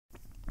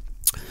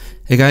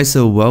Hey guys,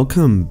 so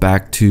welcome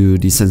back to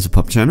the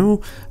SensorPop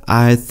channel.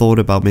 I thought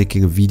about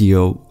making a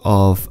video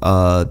of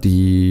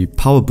the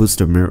power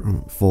booster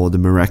for the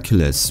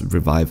Miraculous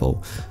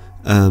Revival.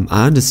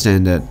 I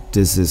understand that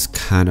this is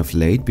kind of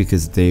late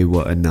because they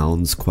were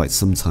announced quite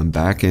some time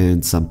back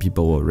and some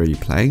people were already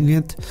playing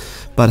it.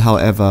 But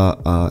however,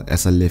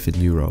 as I live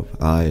in Europe,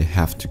 I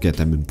have to get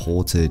them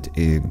imported,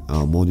 and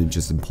more than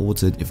just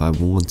imported, if I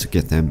want to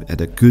get them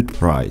at a good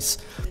price,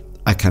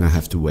 I kind of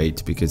have to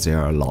wait because there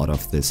are a lot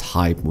of this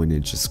hype when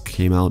it just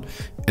came out,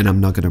 and I'm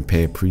not gonna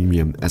pay a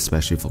premium,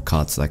 especially for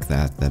cards like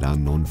that are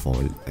known for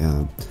it.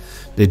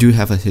 They do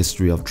have a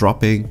history of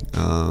dropping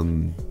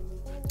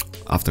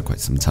after quite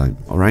some time.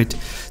 Alright,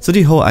 so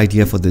the whole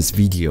idea for this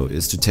video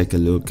is to take a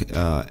look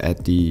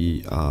at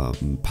the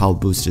power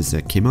boosters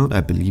that came out.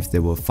 I believe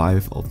there were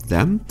 5 of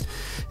them,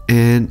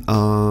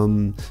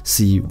 and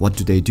see what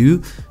do they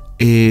do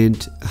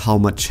and how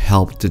much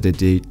help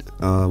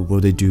will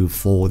they do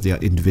for their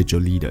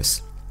individual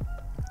leaders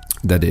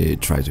that they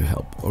try to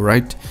help.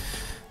 Alright,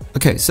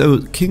 okay, so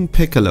King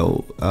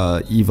Piccolo,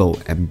 Evil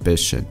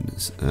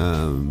Ambitions.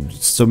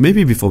 So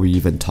maybe before we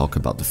even talk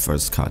about the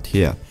first card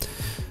here,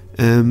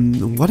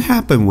 what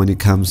happened when it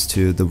comes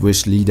to the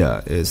Wish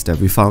Leader is that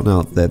we found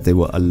out that they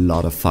were a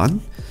lot of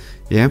fun.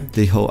 Yeah,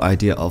 the whole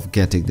idea of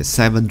getting the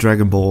 7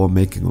 Dragon Ball,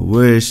 making a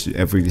wish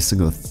every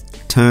single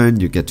turn,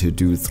 you get to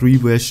do 3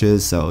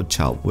 wishes, so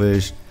Child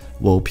Wish,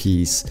 World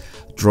Peace,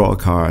 draw a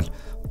card,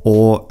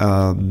 or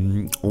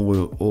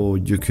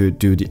you could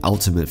do the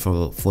ultimate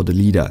for the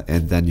leader,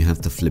 and then you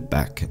have to flip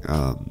back,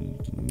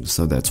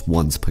 so that's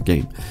once per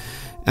game.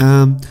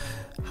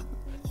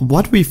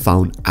 What we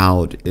found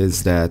out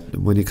is that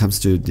when it comes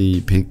to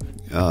the pink,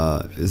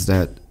 is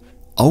that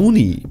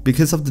only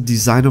because of the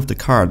design of the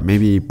card,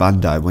 maybe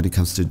Bandai, when it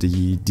comes to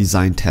the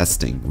design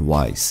testing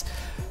wise,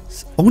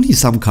 only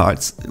some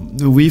cards,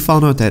 we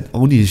found out that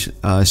only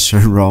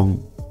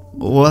Shenrong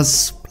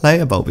was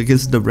playable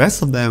because the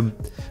rest of them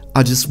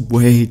are just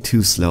way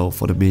too slow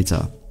for the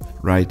meta,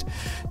 right?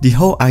 The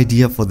whole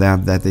idea for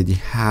them that they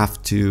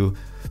have to,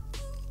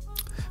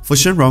 for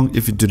Shenrong,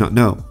 if you do not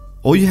know,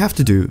 all you have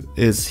to do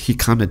is he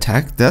can't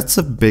attack. That's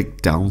a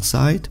big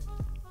downside.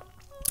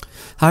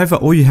 However,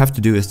 all you have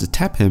to do is to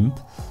tap him,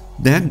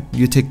 then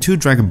you take 2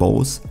 Dragon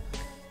Balls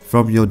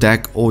from your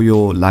deck or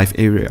your life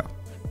area.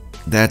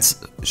 That's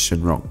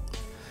Shenrong.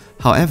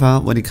 However,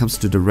 when it comes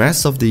to the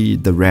rest of the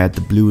red,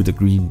 the blue, the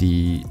green,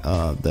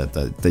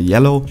 the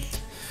yellow,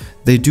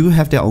 they do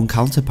have their own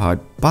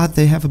counterpart, but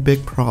they have a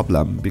big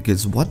problem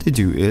because what they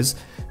do is,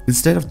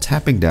 instead of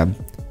tapping them,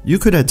 you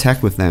could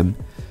attack with them,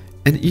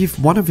 and if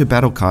one of your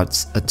battle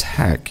cards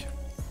attack,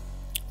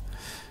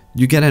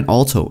 you get an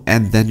auto,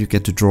 and then you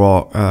get to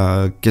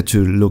draw, get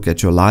to look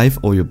at your life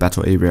or your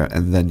battle area,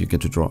 and then you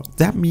get to draw.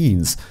 That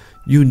means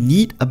you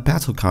need a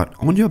battle card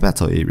on your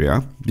battle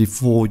area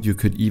before you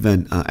could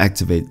even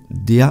activate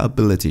their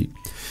ability.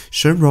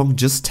 Shenrong,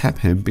 just tap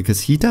him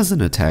because he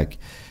doesn't attack.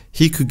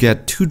 He could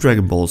get 2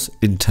 Dragon Balls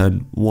in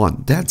turn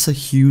 1. That's a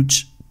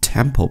huge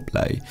tempo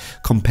play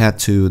compared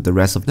to the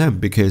rest of them,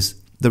 because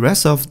the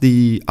rest of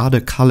the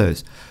other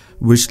colors,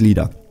 Wish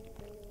Leader,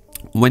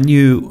 when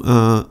you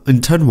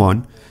in turn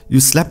 1 you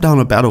slap down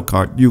a battle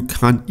card, you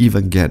can't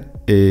even get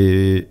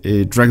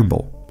a Dragon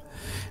Ball.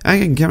 I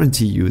can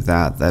guarantee you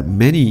that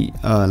many,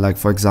 like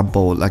for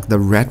example, like the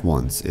red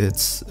ones,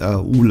 it's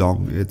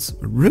Oolong, it's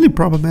really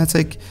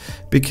problematic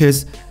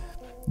because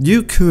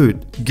you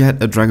could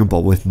get a Dragon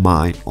Ball with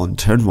Mai on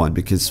turn 1,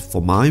 because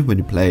for Mai, when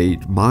you play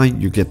Mai,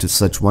 you get to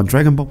search 1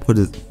 Dragon Ball, put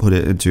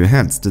it into your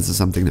hands. This is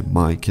something that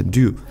Mai can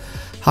do.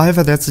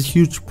 However, that's a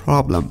huge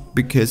problem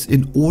because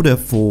in order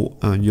for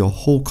your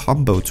whole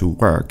combo to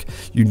work,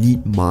 you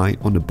need Mai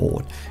on the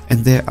board.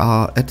 And there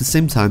are, at the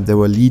same time, there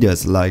were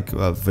leaders like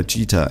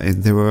Vegeta,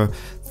 and there were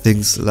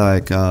things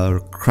like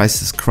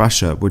Crisis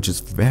Crusher, which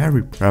is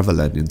very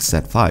prevalent in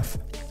set 5.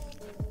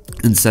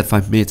 In set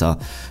 5 meta,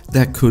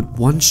 that could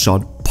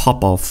one-shot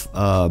pop off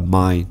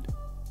Mai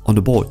on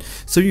the board.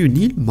 So you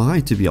need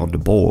Mai to be on the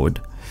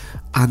board,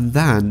 and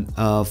then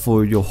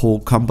for your whole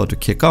combo to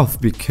kick off,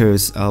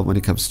 because when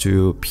it comes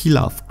to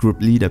Pilaf,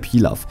 group leader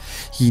Pilaf,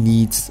 he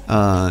needs,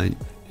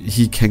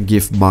 he can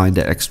give Mai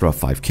that extra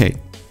 5k.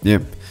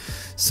 Yep.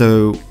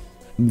 So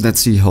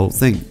that's the whole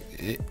thing.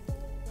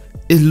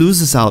 It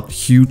loses out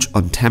huge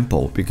on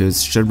tempo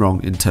because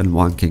Shenrong in turn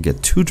 1 can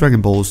get 2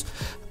 Dragon Balls,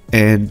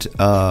 and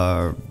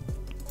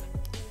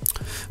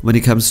when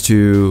it comes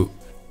to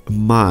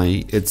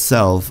Mai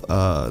itself,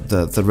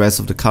 the rest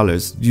of the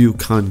colors, you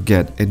can't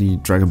get any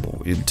Dragon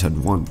Ball in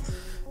turn 1.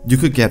 You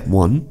could get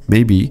 1,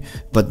 maybe,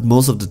 but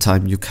most of the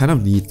time you kind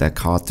of need that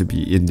card to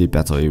be in the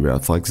battle area.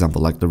 For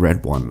example, like the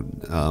red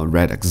one,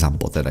 red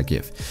example that I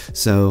give.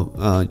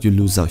 So you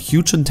lose out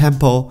huge on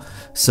tempo.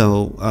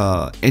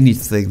 So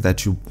anything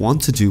that you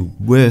want to do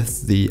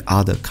with the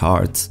other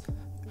cards,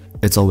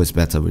 it's always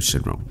better with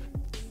Shenrong.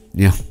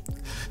 Yeah.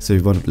 So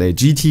if you want to play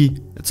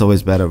GT, it's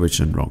always better with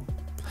Shenrong.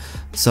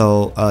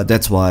 So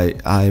that's why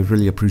I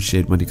really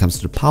appreciate when it comes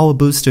to the power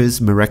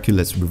boosters,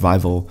 Miraculous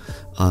Revival,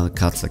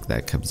 cards like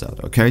that comes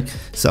out. Okay,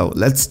 so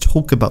let's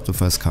talk about the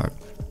first card.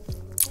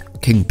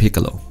 King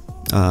Piccolo,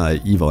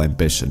 Evil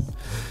Ambition.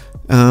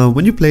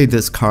 When you play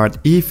this card,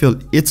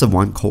 it's a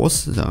 1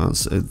 cost,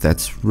 so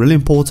that's really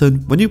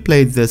important. When you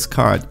play this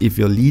card, if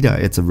your leader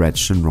is a red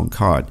Shenron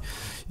card,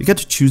 you get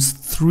to choose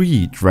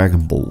 3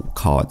 Dragon Ball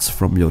cards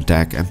from your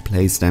deck and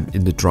place them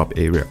in the drop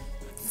area.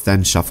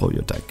 Then shuffle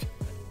your deck.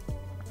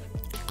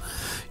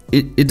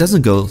 It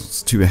doesn't go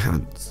to your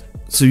hands,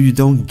 so you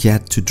don't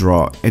get to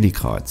draw any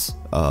cards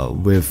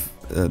with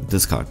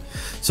this card.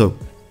 So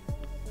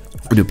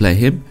when you play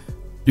him,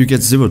 you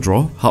get 0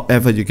 draw.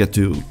 However, you get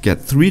to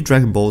get 3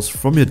 Dragon Balls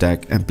from your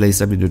deck and place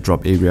them in your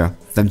drop area,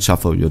 then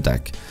shuffle your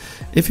deck.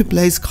 If you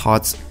place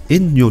cards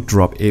in your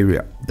drop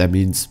area, that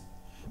means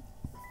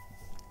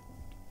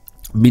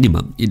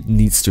minimum it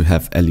needs to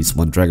have at least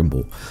 1 Dragon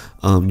Ball.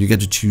 You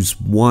get to choose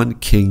 1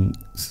 King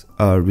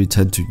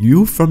return to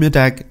you from your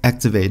deck,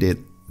 activate it,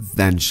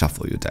 then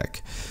shuffle your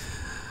deck.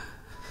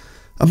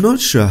 I'm not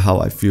sure how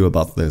I feel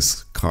about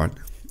this card.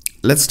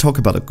 Let's talk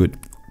about a good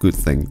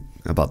thing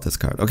about this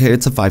card. Okay,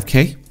 it's a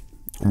 5k.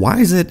 Why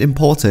is it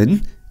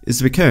important?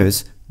 It's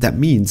because that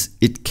means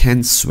it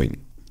can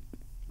swing.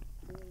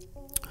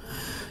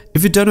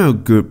 If you don't know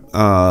good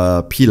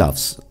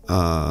Pilafs,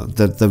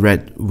 the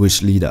red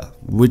wish leader,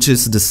 which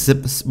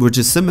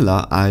is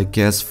similar, I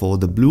guess, for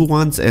the blue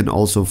ones and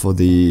also for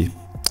the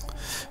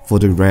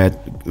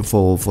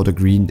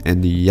green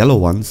and the yellow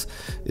ones,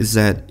 is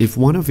that if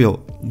one of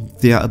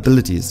their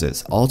ability is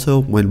this.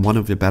 Also, when one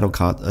of your battle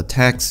card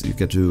attacks, you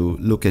get to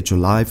look at your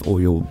life or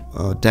your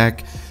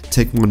deck,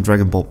 take 1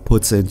 Dragon Ball,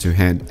 puts it into your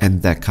hand,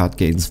 and that card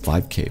gains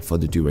 5k for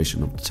the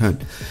duration of the turn.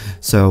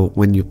 So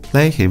when you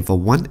play him for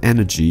 1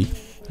 energy,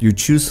 you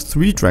choose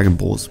 3 Dragon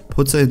Balls,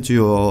 puts it into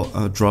your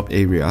drop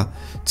area,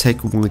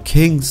 take 1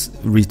 King's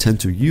return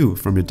to you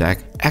from your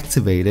deck,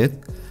 activate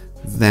it,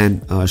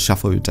 then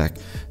shuffle your deck.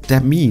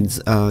 That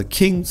means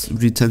King's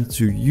return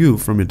to you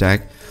from your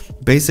deck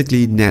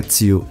basically nets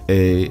you,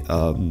 if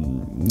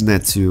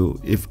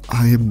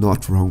I am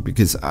not wrong,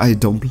 because I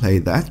don't play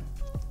that,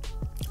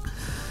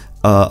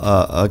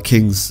 a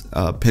King's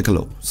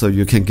Piccolo, so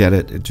you can get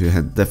it into your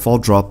hand. The 4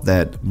 drop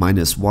that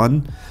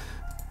 -1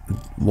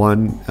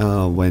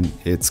 when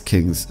it's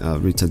King's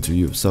return to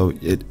you. So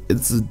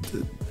it's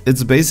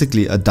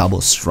basically a double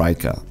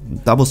striker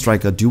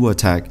dual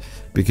attack,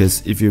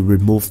 because if you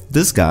remove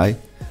this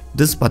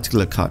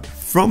particular card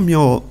from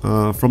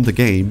the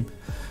game,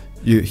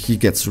 he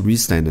gets to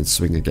restand and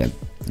swing again.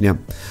 Yeah,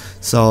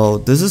 so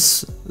this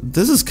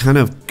is kind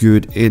of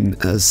good in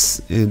a sense.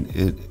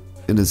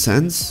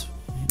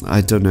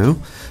 I don't know,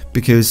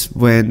 because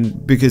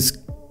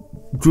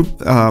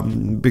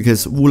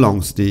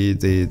Oolongs, the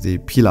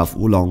Pilaf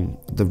Oolong,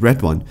 the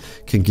red one,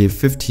 can give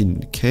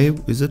 15k.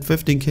 Is it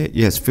 15k?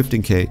 Yes,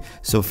 15k.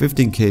 So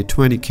 15k,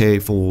 20k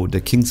for the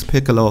King's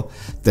Piccolo.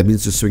 That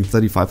means you swing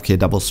 35k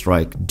double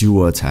strike,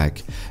 dual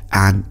attack.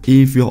 And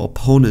if your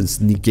opponents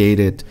negate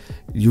it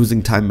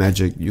using time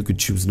magic, you could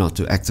choose not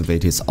to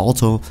activate his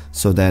auto,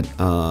 so that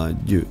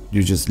you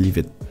just leave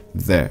it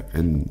there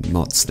and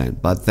not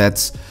stand. But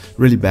that's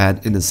really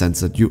bad in the sense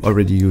that you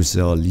already use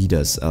your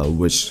leader's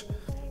wish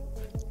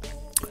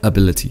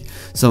ability.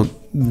 So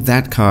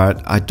that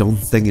card, I don't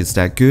think it's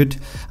that good.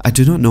 I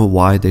do not know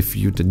why they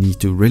feel the need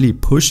to really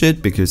push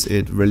it, because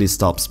it really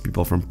stops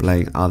people from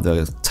playing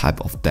other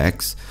type of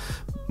decks,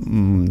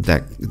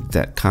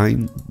 that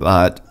kind.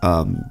 But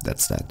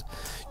that's that.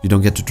 You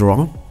don't get to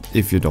draw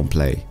if you don't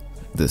play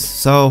this.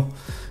 So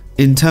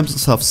in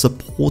terms of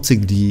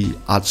supporting the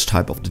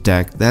archetype of the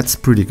deck, that's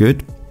pretty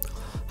good.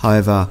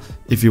 However,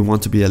 if you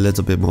want to be a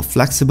little bit more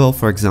flexible,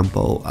 for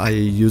example, I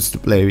used to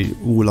play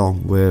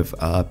Oolong with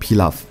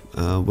Pilaf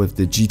with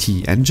the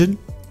GT engine.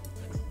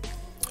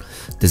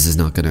 This is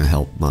not gonna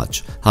help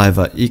much.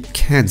 However, it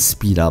can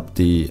speed up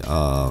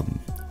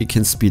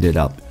it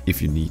up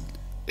if you need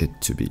it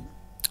to be.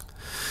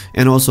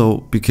 And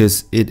also,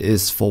 because it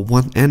is for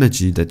 1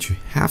 energy that you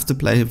have to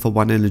play him for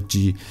 1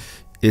 energy,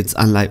 it's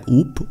unlike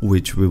Oop,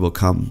 which we will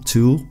come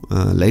to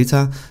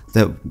later,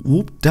 that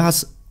Oop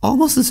does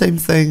almost the same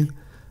thing,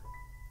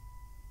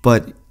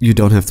 but you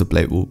don't have to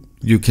play Oop.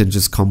 You can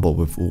just combo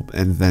with Oop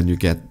and then you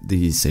get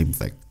the same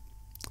thing.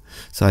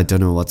 So I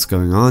don't know what's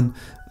going on.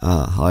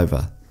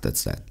 However,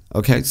 that's that.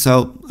 Okay,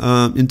 so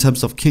in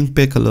terms of King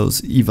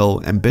Piccolo's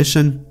Evil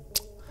Ambition,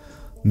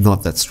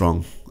 not that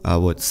strong. I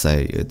would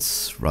say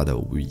it's rather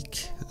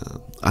weak,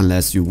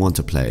 unless you want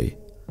to play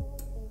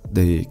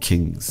the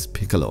King's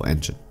Piccolo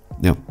engine.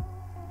 Yeah.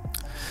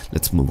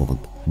 Let's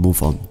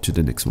move on to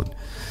the next one.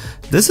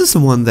 This is the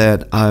one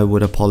that I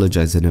would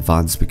apologize in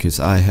advance, because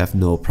I have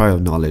no prior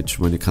knowledge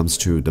when it comes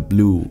to the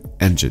blue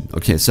engine.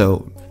 Okay,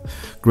 so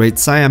Great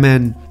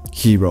Saiyaman,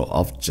 Hero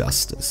of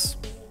Justice.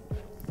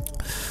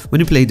 When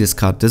you play this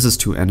card, this is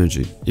 2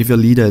 energy. If your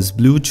leader is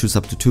blue, choose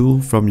up to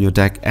 2 from your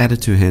deck, add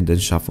it to your hand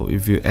and shuffle.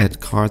 If you add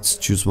cards,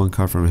 choose 1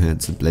 card from your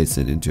hands and place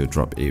it into your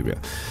drop area.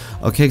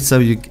 Okay, so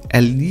you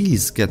at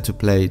least get to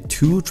play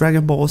 2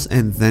 Dragon Balls,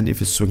 and then if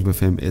you swing with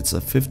him, it's a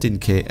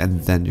 15k,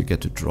 and then you get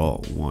to draw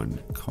 1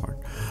 card.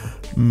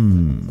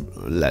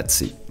 Let's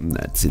see.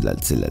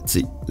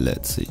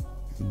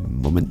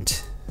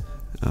 Moment.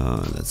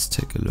 Let's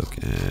take a look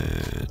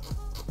at.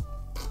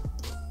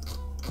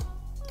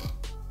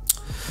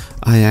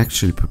 I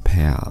actually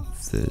prepared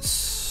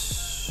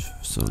this,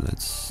 so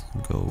let's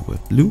go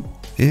with blue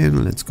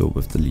and let's go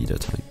with the leader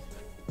type.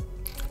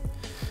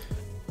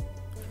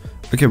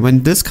 Okay,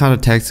 when this card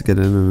attacks again,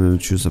 I'm gonna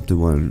choose up to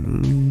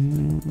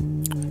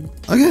one.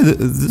 Okay,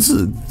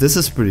 this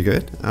is pretty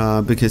good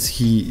because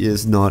he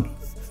is not.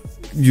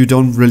 You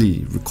don't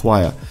really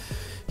require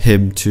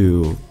him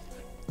to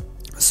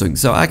swing,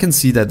 so I can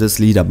see that this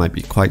leader might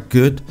be quite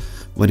good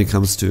when it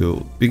comes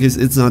to, because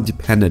it's not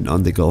dependent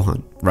on the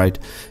Gohan, right?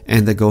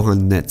 And the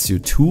Gohan nets you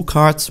 2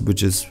 cards,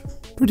 which is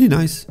pretty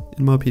nice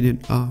in my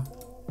opinion. Oh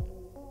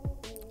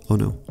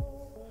no.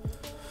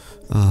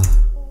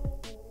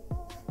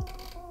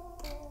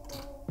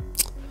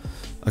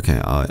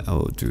 Okay, I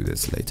will do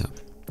this later.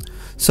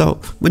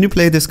 So, when you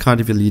play this card,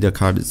 if your leader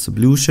card is a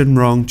blue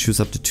Shenron, choose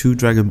up to 2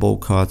 Dragon Ball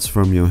cards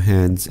from your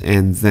hands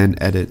and then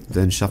edit,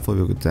 then shuffle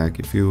your deck.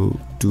 If you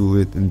do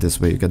it in this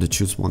way, you gotta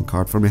choose 1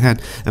 card from your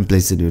hand and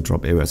place it in your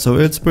drop area. So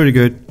it's pretty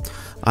good.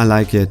 I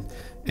like it.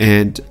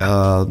 And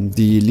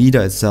the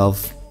leader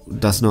itself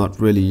does not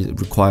really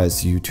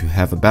requires you to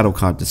have a battle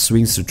card that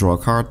swings to draw a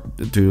card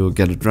to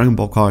get a Dragon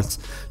Ball cards.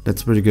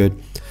 That's pretty good.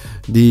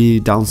 The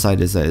downside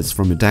is that it's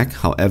from a deck.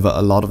 However,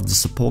 a lot of the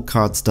support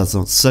cards does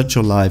not set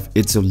your life.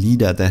 It's your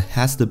leader that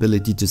has the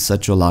ability to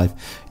set your life.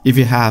 If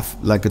you have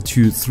like a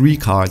 2-3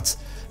 cards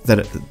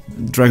that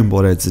Dragon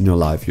Ball that's in your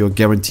life, you're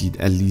guaranteed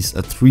at least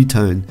a 3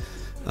 turn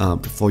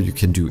before you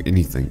can do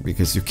anything,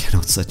 because you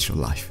cannot set your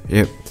life.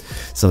 Yep.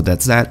 So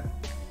that's that.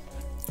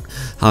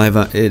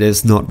 However, it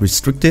is not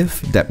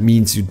restrictive. That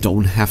means you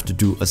don't have to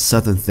do a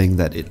certain thing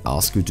that it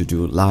asks you to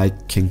do,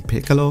 like King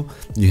Piccolo.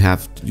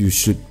 You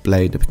should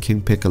play the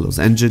King Piccolo's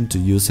engine to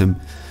use him.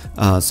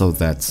 So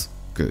that's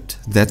good.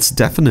 That's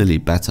definitely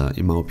better,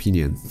 in my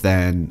opinion,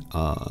 than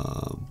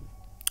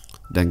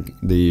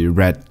the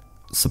red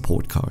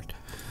support card.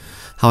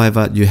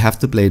 However, you have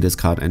to play this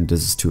card, and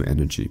this is 2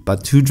 energy.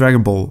 But 2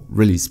 Dragon Ball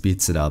really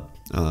speeds it up.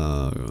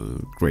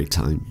 Great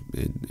time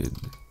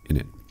in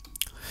it.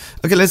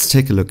 Okay, let's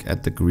take a look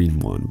at the green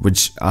one,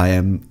 which I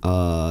am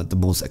the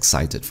most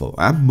excited for.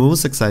 I'm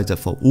most excited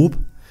for Oop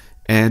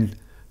and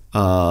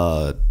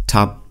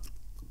Tagoma?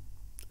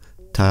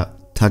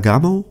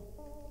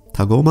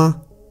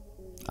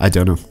 I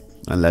don't know.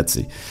 Let's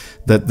see.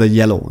 The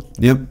yellow one.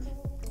 Yep.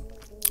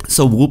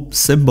 So Whoop,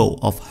 symbol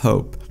of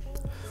hope.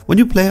 When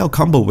you play a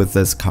combo with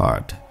this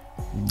card,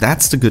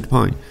 that's the good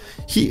point.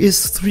 He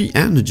is 3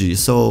 energy,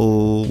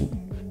 so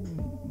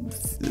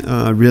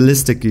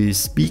realistically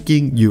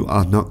speaking, you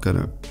are not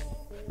gonna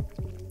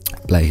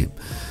play him.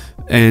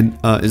 And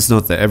it's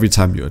not that every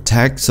time you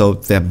attack, so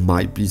there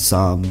might be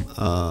some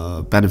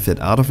benefit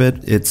out of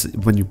it. It's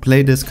when you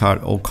play this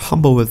card or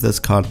combo with this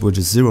card, which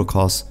is 0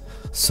 cost,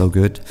 so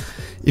good.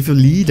 If your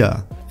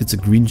leader, it's a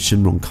green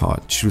Shenron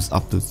card, choose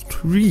up to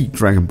 3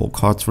 Dragon Ball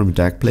cards from your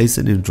deck, place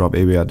it in the drop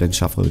area, then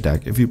shuffle the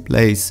deck. If you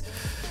place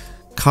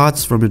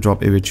cards from the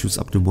drop area, choose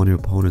up to 1 of your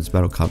opponent's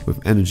battle card with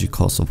energy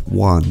cost of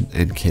 1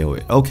 and KO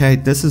it. Okay,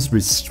 this is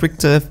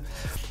restrictive.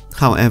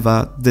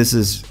 However, this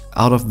is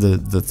out of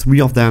the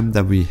 3 of them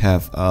that we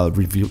have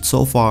reviewed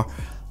so far,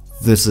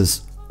 this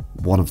is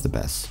one of the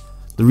best.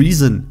 The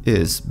reason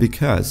is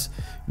because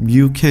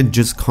you can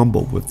just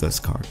combo with this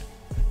card.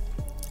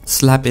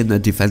 Slap in a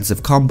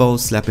defensive combo,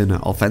 slap in an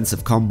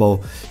offensive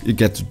combo, you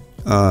get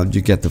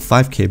the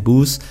 5k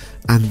boost,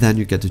 and then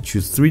you get to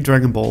choose 3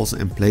 Dragon Balls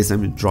and place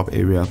them in drop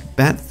area.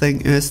 Bad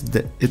thing is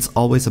that it's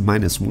always a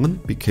 -1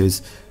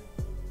 because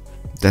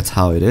that's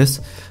how it is.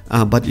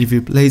 But if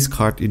you place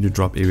card in the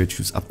drop area,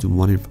 choose up to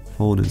 1 of your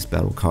opponent's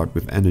battle card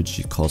with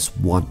energy cost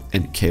 1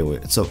 and KO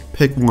it. So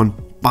pick one,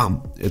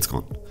 bam, it's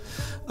gone.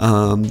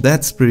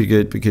 That's pretty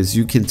good because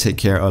you can take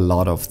care of a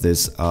lot of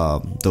this,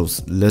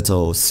 those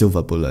little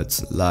silver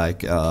bullets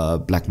like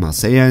Black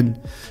Marseille,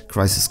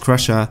 Crisis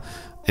Crusher,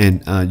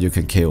 and you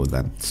can KO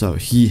them. So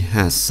he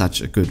has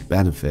such a good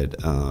benefit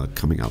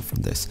coming out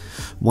from this.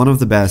 One of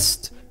the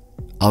best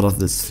out of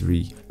these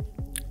 3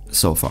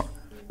 so far.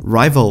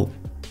 Rival,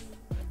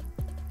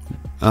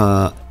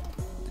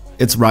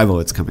 it's Rival,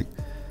 it's coming.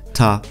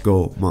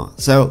 Tagoma.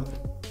 So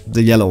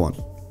the yellow one.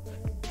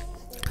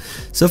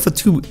 So for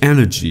 2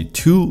 energy,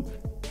 2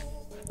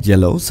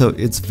 yellow, so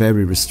it's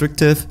very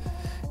restrictive.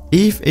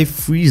 If a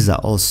Frieza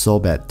or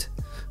Sobat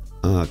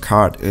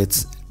card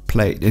it's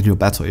played in your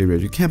battle area,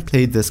 you can't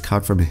play this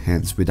card from your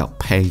hands without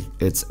paying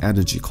its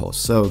energy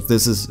cost. So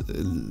this is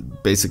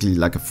basically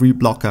like a free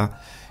blocker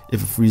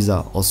if a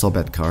Frieza or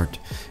Sobat card.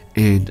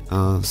 And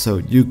so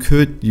you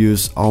could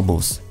use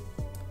almost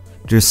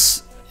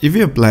just, if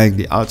you're playing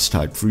the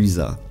Archetype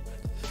Frieza,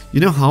 you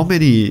know how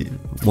many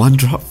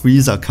 1-drop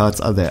Frieza cards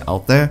are there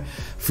out there?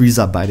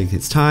 Frieza Biding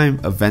His Time,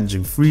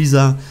 Avenging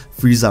Frieza,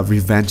 Frieza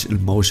Revenge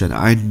in Motion.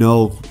 I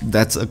know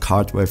that's a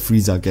card where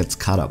Frieza gets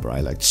cut up,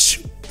 right? Like, shh.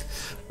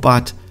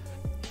 But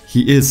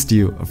he is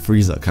still a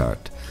Frieza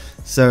card.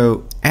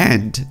 So,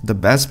 and the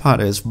best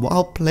part is,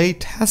 while play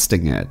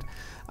testing it,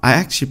 I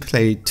actually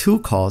played 2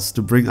 costs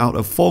to bring out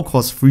a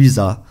 4-cost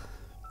Frieza.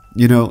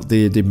 You know,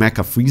 the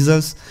Mecha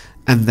Freezers,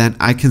 And then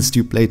I can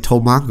still play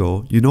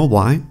Tomago. You know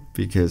why?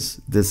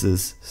 Because this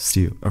is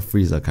still a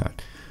Frieza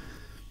card.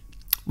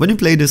 When you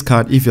play this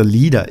card, if your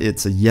leader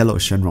is a yellow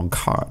Shenron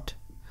card,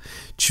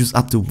 choose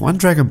up to 1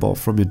 Dragon Ball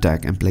from your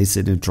deck and place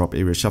it in drop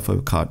area, shuffle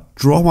your card,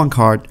 draw 1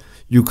 card.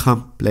 You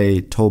can't play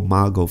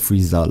Tomago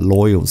Frieza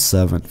Loyal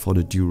Servant for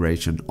the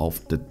duration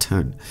of the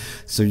turn.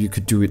 So you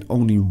could do it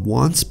only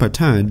once per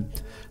turn.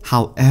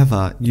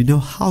 However, you know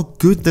how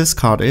good this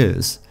card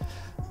is.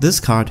 This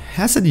card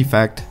has an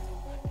effect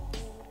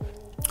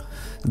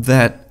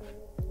that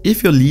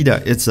if your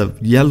leader is a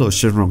yellow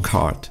Shenron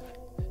card,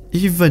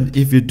 even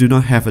if you do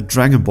not have a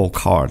Dragon Ball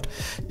card,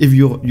 if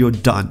you're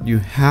done, you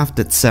have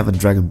that 7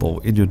 Dragon Ball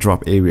in your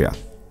drop area.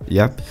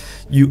 Yep,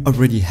 you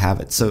already have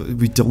it, so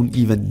we don't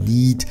even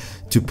need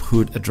to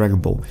put a Dragon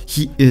Ball.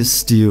 He is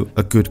still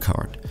a good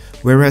card.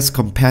 Whereas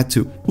compared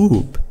to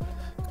Oop,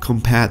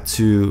 compared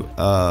to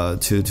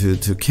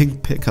King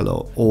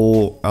Piccolo,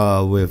 or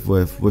with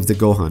the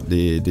Gohan,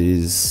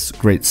 these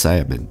Great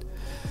Saiyaman,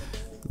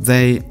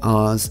 they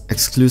are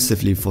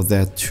exclusively for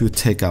their 2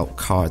 takeout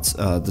cards,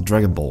 the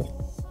Dragon Ball.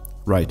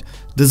 Right,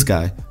 this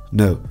guy,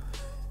 no.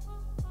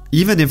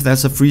 Even if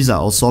there's a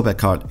Frieza or Zorbat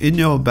card in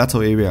your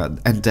battle area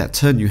and that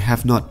turn you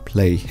have not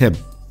played him,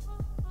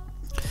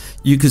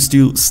 you could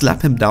still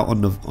slap him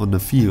down on the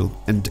field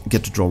and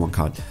get to draw 1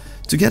 card.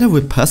 Together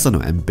with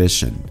Personal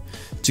Ambition,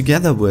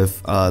 together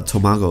with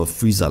Tomago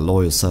Frieza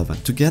Loyal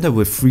Servant, together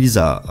with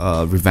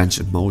Frieza Revenge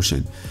in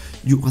Motion,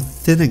 you are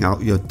thinning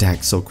out your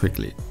deck so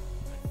quickly.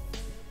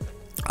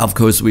 Of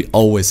course, we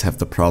always have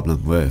the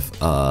problem with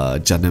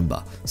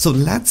Janemba. So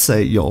let's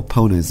say your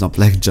opponent is not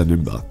playing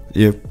Janemba.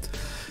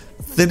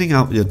 Thinning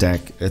out your deck,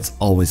 it's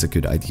always a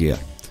good idea.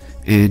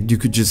 And you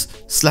could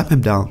just slap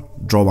him down,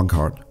 draw 1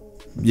 card.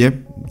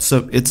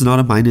 So it's not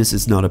a minus,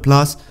 it's not a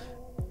plus,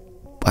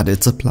 but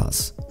it's a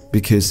plus.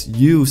 Because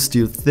you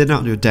still thin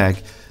out your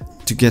deck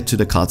to get to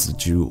the cards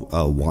that you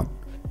want.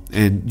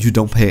 And you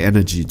don't pay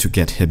energy to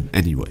get him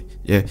anyway.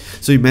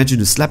 So imagine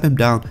you slap him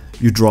down,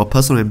 you draw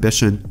Personal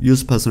Ambition,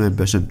 use Personal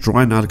Ambition, draw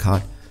another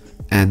card,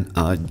 and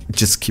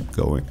just keep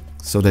going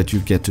so that you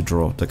get to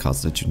draw the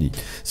cards that you need.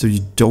 So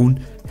you don't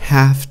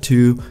have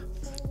to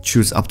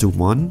choose up to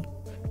 1.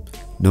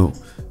 No,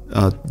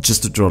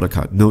 just to draw the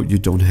card. No, you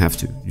don't have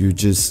to.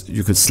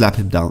 You could slap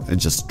him down and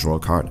just draw a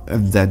card,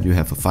 and then you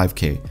have a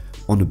 5k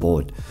on the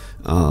board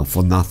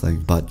for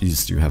nothing, but you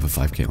still have a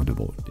 5k on the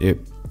board.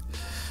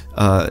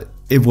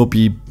 It will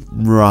be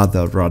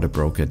rather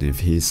broken if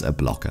he's a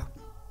blocker,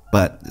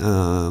 but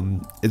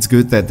it's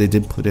good that they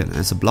didn't put it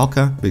as a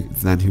blocker,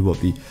 because then he will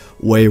be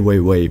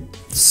way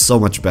so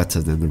much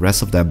better than the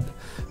rest of them.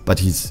 But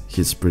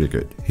he's pretty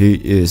good. He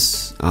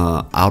is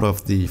out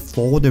of the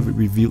 4 that we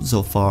reviewed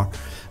so far,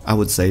 I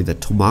would say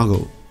that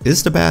Tomago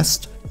is the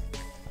best.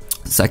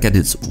 Second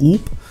is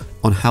Oop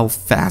on how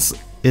fast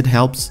it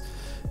helps,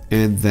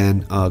 and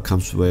then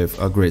comes with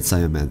a Great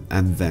Saiyaman,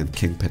 and then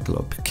King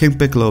Piccolo. King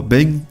Piccolo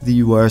being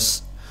the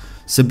worst,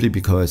 simply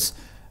because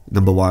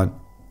number 1,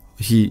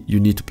 you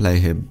need to play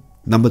him.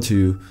 Number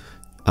 2,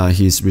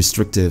 he's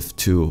restrictive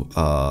to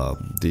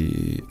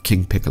the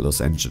King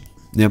Piccolo's engine.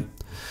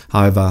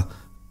 However,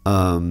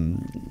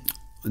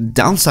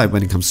 downside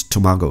when it comes to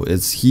Tomago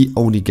is he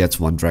only gets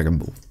 1 Dragon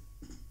Ball,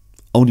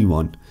 only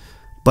 1.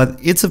 But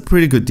it's a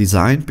pretty good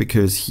design,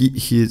 because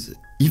he's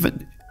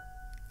even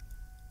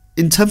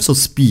in terms of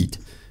speed,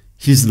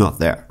 he's not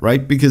there,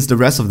 right? Because the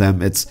rest of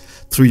them, it's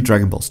 3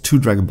 Dragon Balls, 2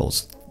 Dragon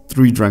Balls,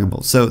 3 Dragon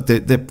Balls, so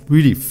they're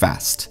really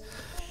fast.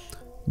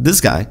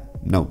 This guy,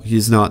 no,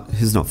 he's not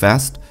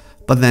fast,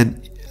 but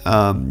then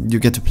you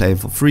get to play him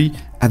for free,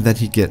 and then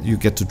you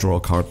get to draw a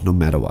card no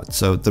matter what.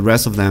 So the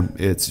rest of them,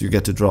 it's you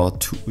get to draw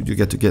 2, you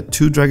get to get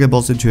 2 Dragon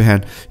Balls into your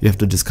hand, you have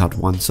to discard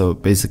 1, so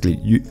basically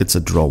it's a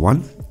draw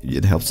 1.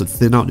 It helps to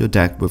thin out your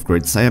deck with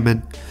Great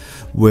Saiyaman.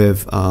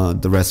 With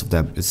the rest of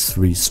them, it's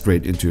 3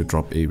 straight into your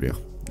drop area.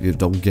 You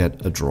don't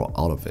get a draw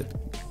out of it.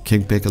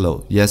 King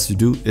Piccolo, yes you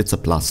do, it's a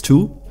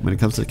 +2 when it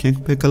comes to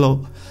King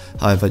Piccolo.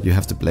 However, you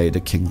have to play the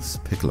King's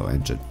Piccolo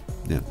engine,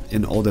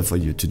 in order for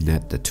you to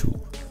net the 2.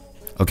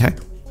 Okay?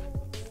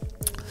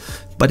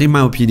 But in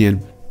my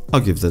opinion, I'll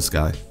give this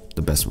guy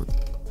the best one.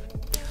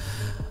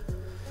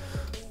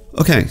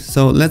 Okay,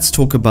 so let's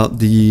talk about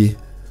the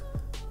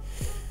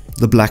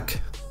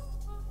black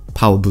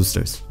power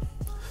boosters.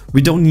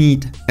 We don't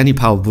need any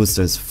power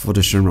boosters for the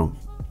Shenron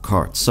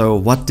card. So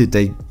what did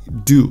they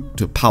do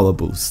to power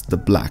boost the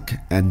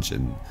black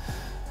engine?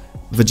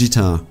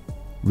 Vegeta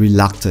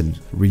Reluctant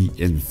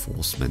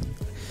Reinforcement.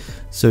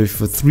 So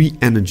for 3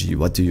 energy,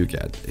 what do you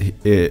get?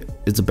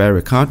 It's a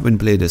barrier card. When you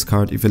play this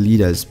card, if your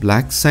leader is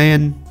Black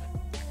Saiyan,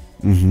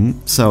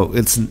 so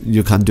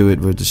you can't do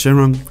it with the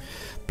Shenron.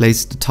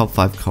 Place the top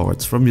 5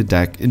 cards from your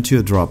deck into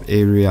your drop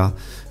area.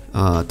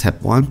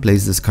 Tap 1,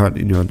 place this card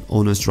in your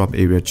owner's drop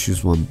area,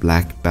 choose 1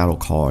 black battle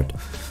card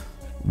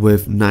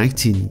with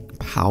 19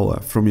 power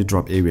from your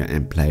drop area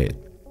and play it.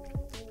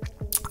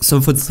 So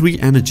for 3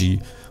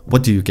 energy,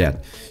 what do you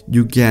get?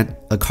 You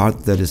get a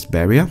card that is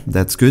barrier.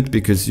 That's good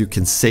because you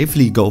can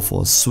safely go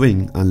for a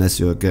swing unless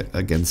you're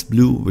against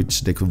blue,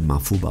 which they could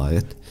Mafuba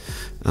it.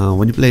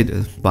 When you play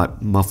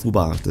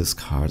Mafuba, this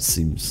card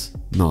seems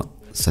not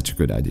such a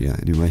good idea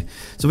anyway.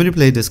 So when you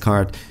play this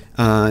card,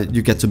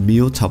 you get to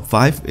mill top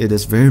 5. It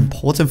is very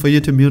important for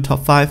you to mill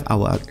top 5. I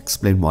will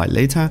explain why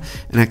later.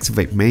 And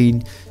activate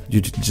main.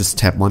 You just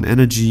tap 1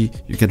 energy.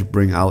 You get to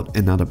bring out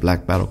another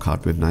black battle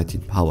card with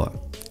 19 power.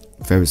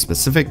 Very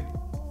specific.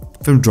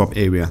 From drop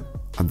area,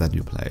 and then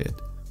you play it.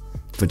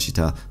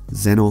 Vegeta,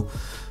 Zeno,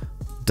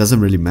 doesn't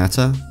really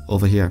matter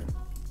over here.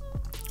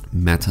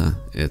 Matter,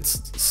 it's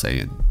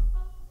Saiyan.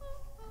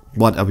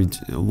 What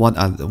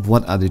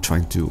are they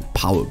trying to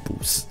power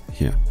boost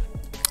here?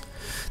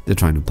 They're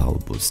trying to power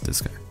boost this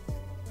guy.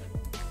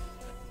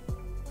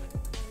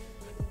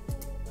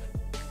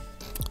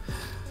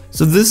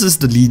 So this is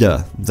the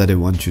leader that they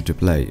want you to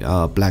play,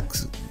 Black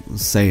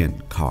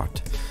Saiyan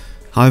card.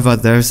 However,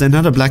 there's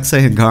another Black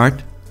Saiyan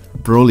card.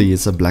 Broly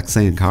is a Black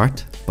Saiyan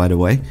card, by the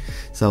way.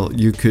 So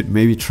you could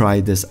maybe try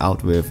this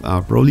out with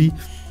Broly.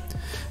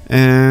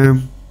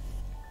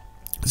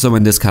 So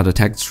when this card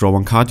attacks, draw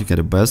 1 card, you get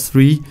a burst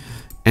 3.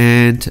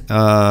 And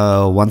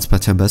once per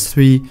turn burst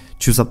 3,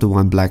 choose up to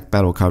 1 black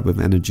battle card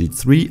with energy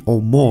 3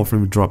 or more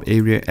from the drop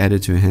area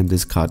added to your hand.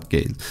 This card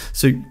gain.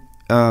 So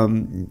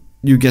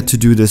you get to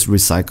do this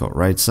recycle,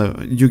 right? So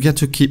you get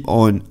to keep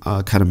on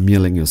kind of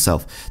milling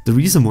yourself. The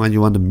reason why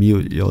you want to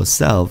mill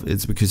yourself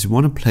is because you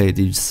want to play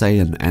the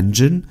Saiyan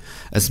engine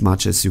as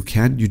much as you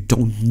can. You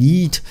don't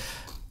need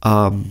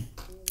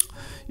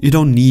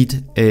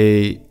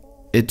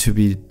it to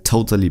be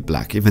totally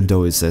black, even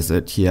though it says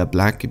it here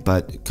black.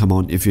 But come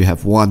on, if you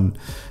have 1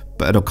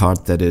 battle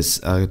card that is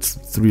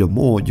 3 or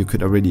more, you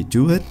could already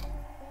do it.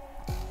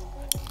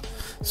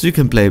 So you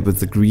can play with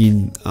the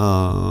green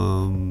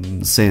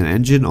Saiyan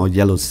engine or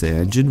yellow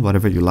Saiyan engine,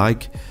 whatever you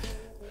like.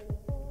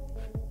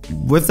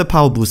 With the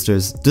power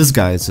boosters, this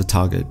guy is a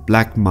target.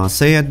 Black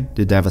Saiyan,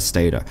 the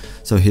Devastator.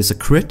 So here's a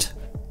crit,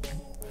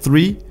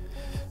 3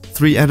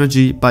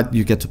 energy, but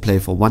you get to play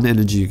for 1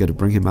 energy. You get to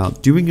bring him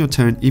out during your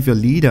turn. If your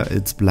leader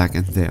is black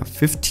and there are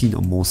 15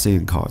 or more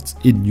Saiyan cards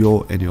in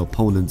your and your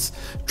opponent's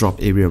drop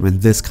area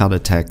when this card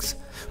attacks.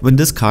 When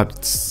this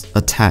card's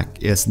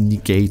attack is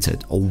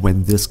negated, or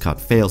when this card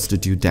fails to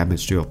do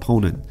damage to your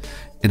opponent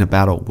in a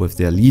battle with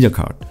their leader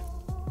card,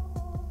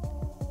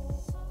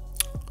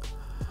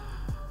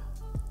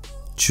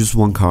 choose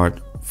 1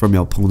 card from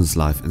your opponent's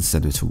life and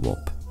send it to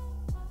warp.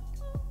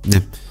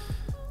 Yeah.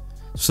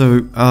 So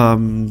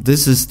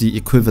this is the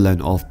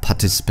equivalent of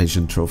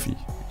participation trophy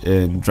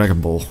in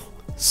Dragon Ball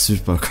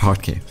Super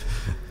card game.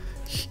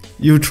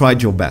 You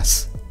tried your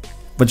best,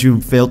 but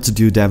you failed to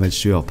do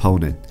damage to your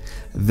opponent.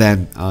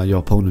 Then your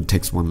opponent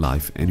takes 1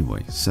 life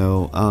anyway.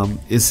 So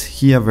is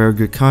he a very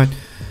good card?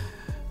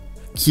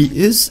 He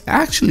is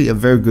actually a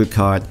very good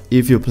card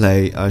if you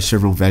play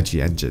Shenron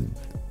Veggie engine.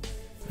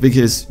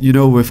 Because, you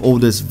know, with all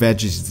these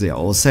veggies, they are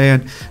all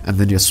Saiyan, and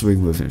then you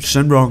swing with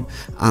Shenron,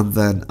 and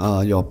then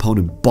your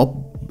opponent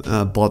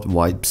bot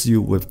wipes you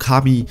with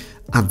Kami,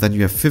 and then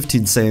you have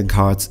 15 Saiyan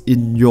cards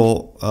in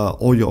your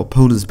or your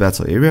opponent's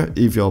battle area.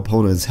 If your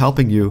opponent is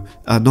helping you,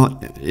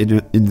 not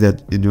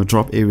in your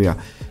drop area,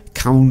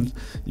 count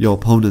your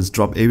opponent's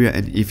drop area,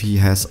 and if he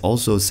has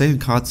also Saiyan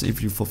cards,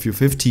 if you fulfill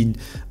 15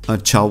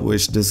 Child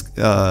Wish, this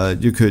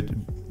you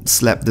could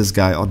slap this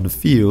guy on the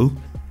field,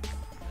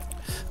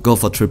 go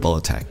for triple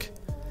attack.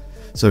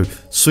 So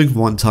swing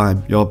 1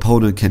 time, your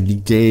opponent can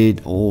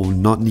negate or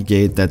not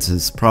negate, that's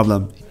his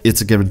problem. It's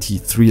a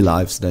guaranteed 3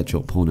 lives that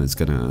your opponent is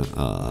gonna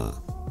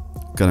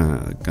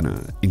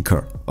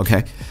incur.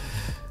 Okay.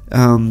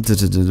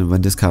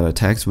 When this card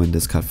attacks, when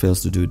this card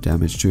fails to do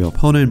damage to your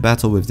opponent in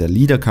battle with their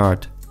leader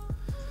card,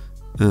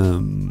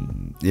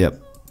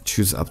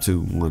 choose up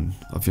to 1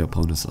 of your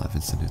opponent's life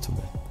and send it to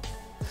war.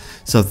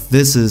 So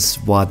this is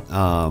what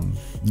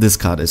this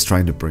card is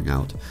trying to bring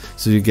out.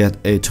 So you get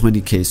a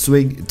 20k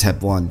swing,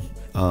 tap 1,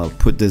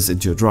 put this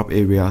into your drop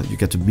area. You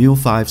get to mill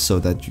 5 so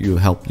that you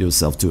help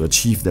yourself to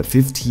achieve the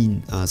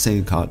 15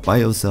 Saiyan card by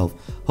yourself,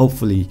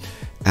 hopefully.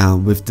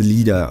 With the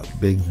leader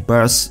being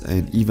burst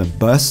and even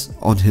burst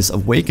on his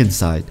awakened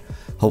side,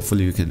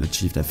 hopefully you can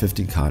achieve that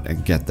 15 card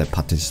and get that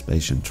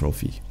participation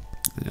trophy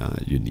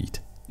you need.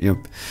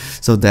 Yep.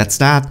 So that's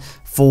that.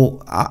 For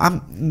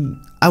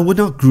I would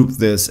not group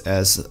this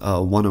as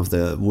one of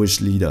the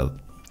wish leader.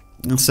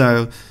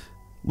 So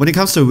when it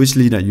comes to wish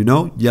leader, you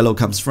know, yellow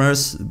comes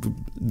first,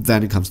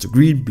 then it comes to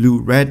green,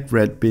 blue,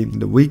 red being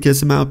the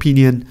weakest in my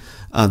opinion.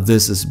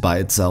 This is by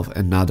itself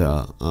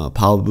another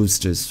power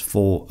boosters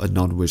for a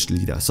non-wish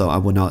leader. So I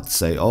would not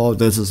say, oh,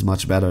 this is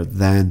much better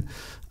than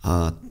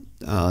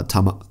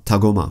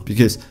Tagoma,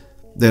 because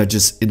they're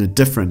just in a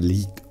different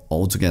league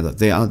altogether.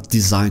 They are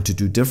designed to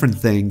do different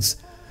things.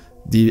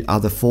 The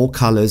other 4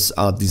 colors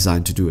are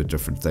designed to do a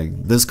different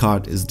thing. This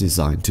card is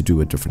designed to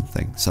do a different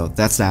thing. So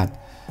that's that.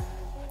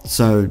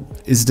 So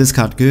is this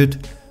card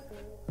good?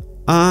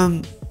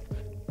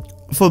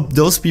 For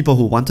those people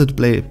who wanted to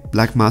play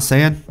Black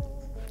Saiyan,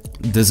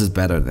 this is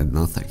better than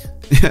nothing.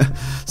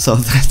 So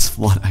that's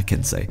what I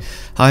can say.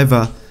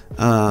 However,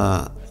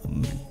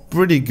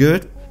 pretty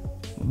good.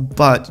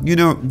 But you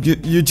know,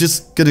 you're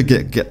just gonna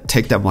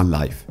take that one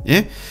life.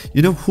 Yeah,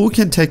 you know who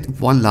can take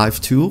one life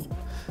too?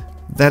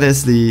 That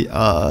is the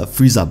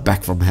Frieza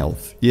back from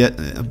health. Yeah,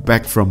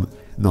 back from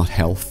not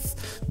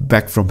health,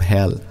 back from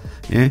hell.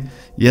 Yeah.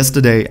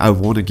 Yesterday I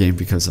won a game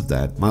because of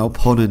that. My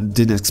opponent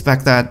didn't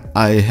expect that.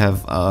 I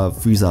have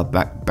Frieza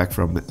back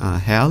from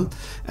hell,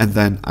 and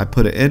then I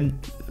put it in.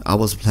 I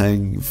was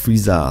playing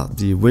Frieza,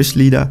 the Wish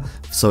Leader,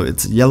 so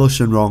it's yellow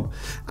Shenron,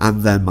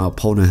 and then my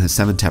opponent has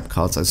 7 tap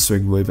cards. I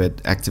swing with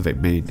it, activate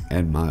main,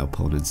 and my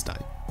opponent's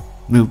died.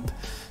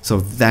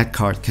 So that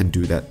card can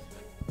do that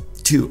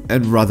too,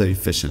 and rather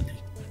efficiently.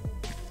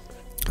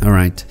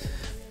 Alright,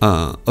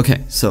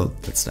 okay, so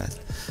that's that.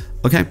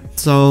 Okay,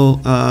 so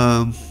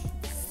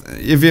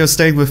if you're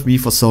staying with me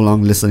for so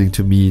long, listening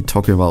to me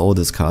talking about all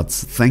these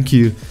cards, thank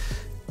you.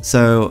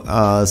 So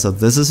so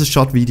this is a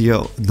short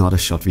video, not a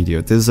short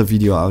video, this is a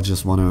video I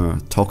just want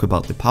to talk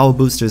about the power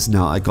boosters.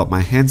 Now I got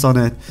my hands on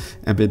it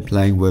and been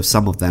playing with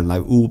some of them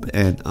like Oob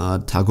and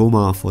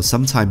Tagoma for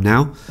some time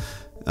now.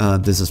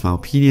 This is my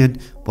opinion.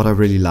 What I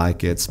really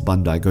like, it's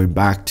Bandai going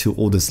back to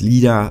Oldest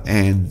Leader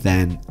and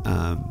then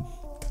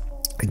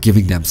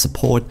giving them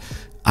support.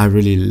 I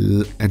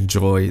really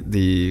enjoy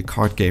the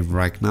card game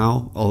right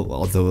now,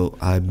 although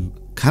I'm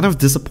kind of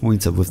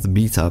disappointed with the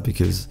meta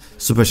because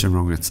Super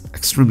Shenron is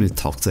extremely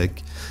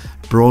toxic.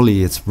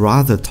 Broly, it's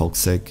rather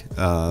toxic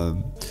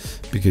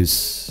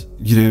because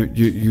you know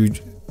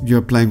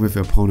you're playing with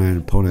your opponent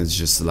and opponent is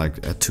just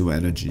like at 2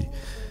 energy,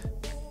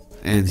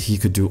 and he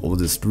could do all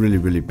this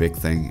really big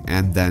thing,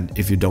 and then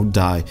if you don't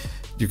die,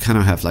 you kind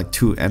of have like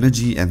 2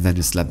 energy, and then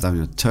you slap down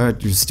your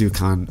turret. You still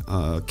can't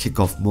kick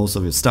off most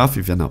of your stuff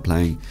if you're not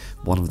playing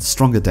one of the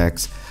stronger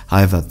decks.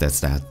 However, that's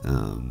that.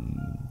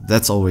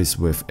 That's always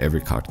with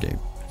every card game.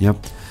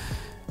 Yep.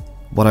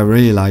 What I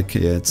really like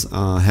is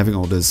having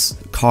all these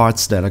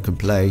cards that I can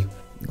play,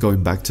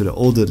 going back to the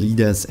older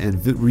leaders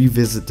and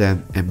revisit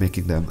them and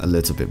making them a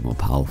little bit more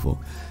powerful.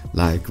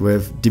 Like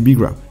with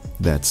Demigra,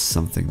 that's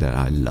something that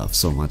I love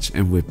so much,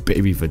 and with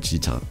Baby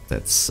Vegeta,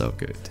 that's so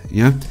good.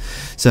 Yeah.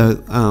 So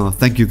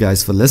thank you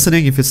guys for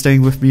listening. If you're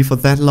staying with me for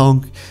that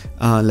long,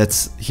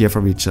 let's hear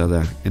from each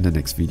other in the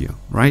next video.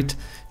 Right?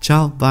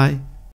 Ciao. Bye.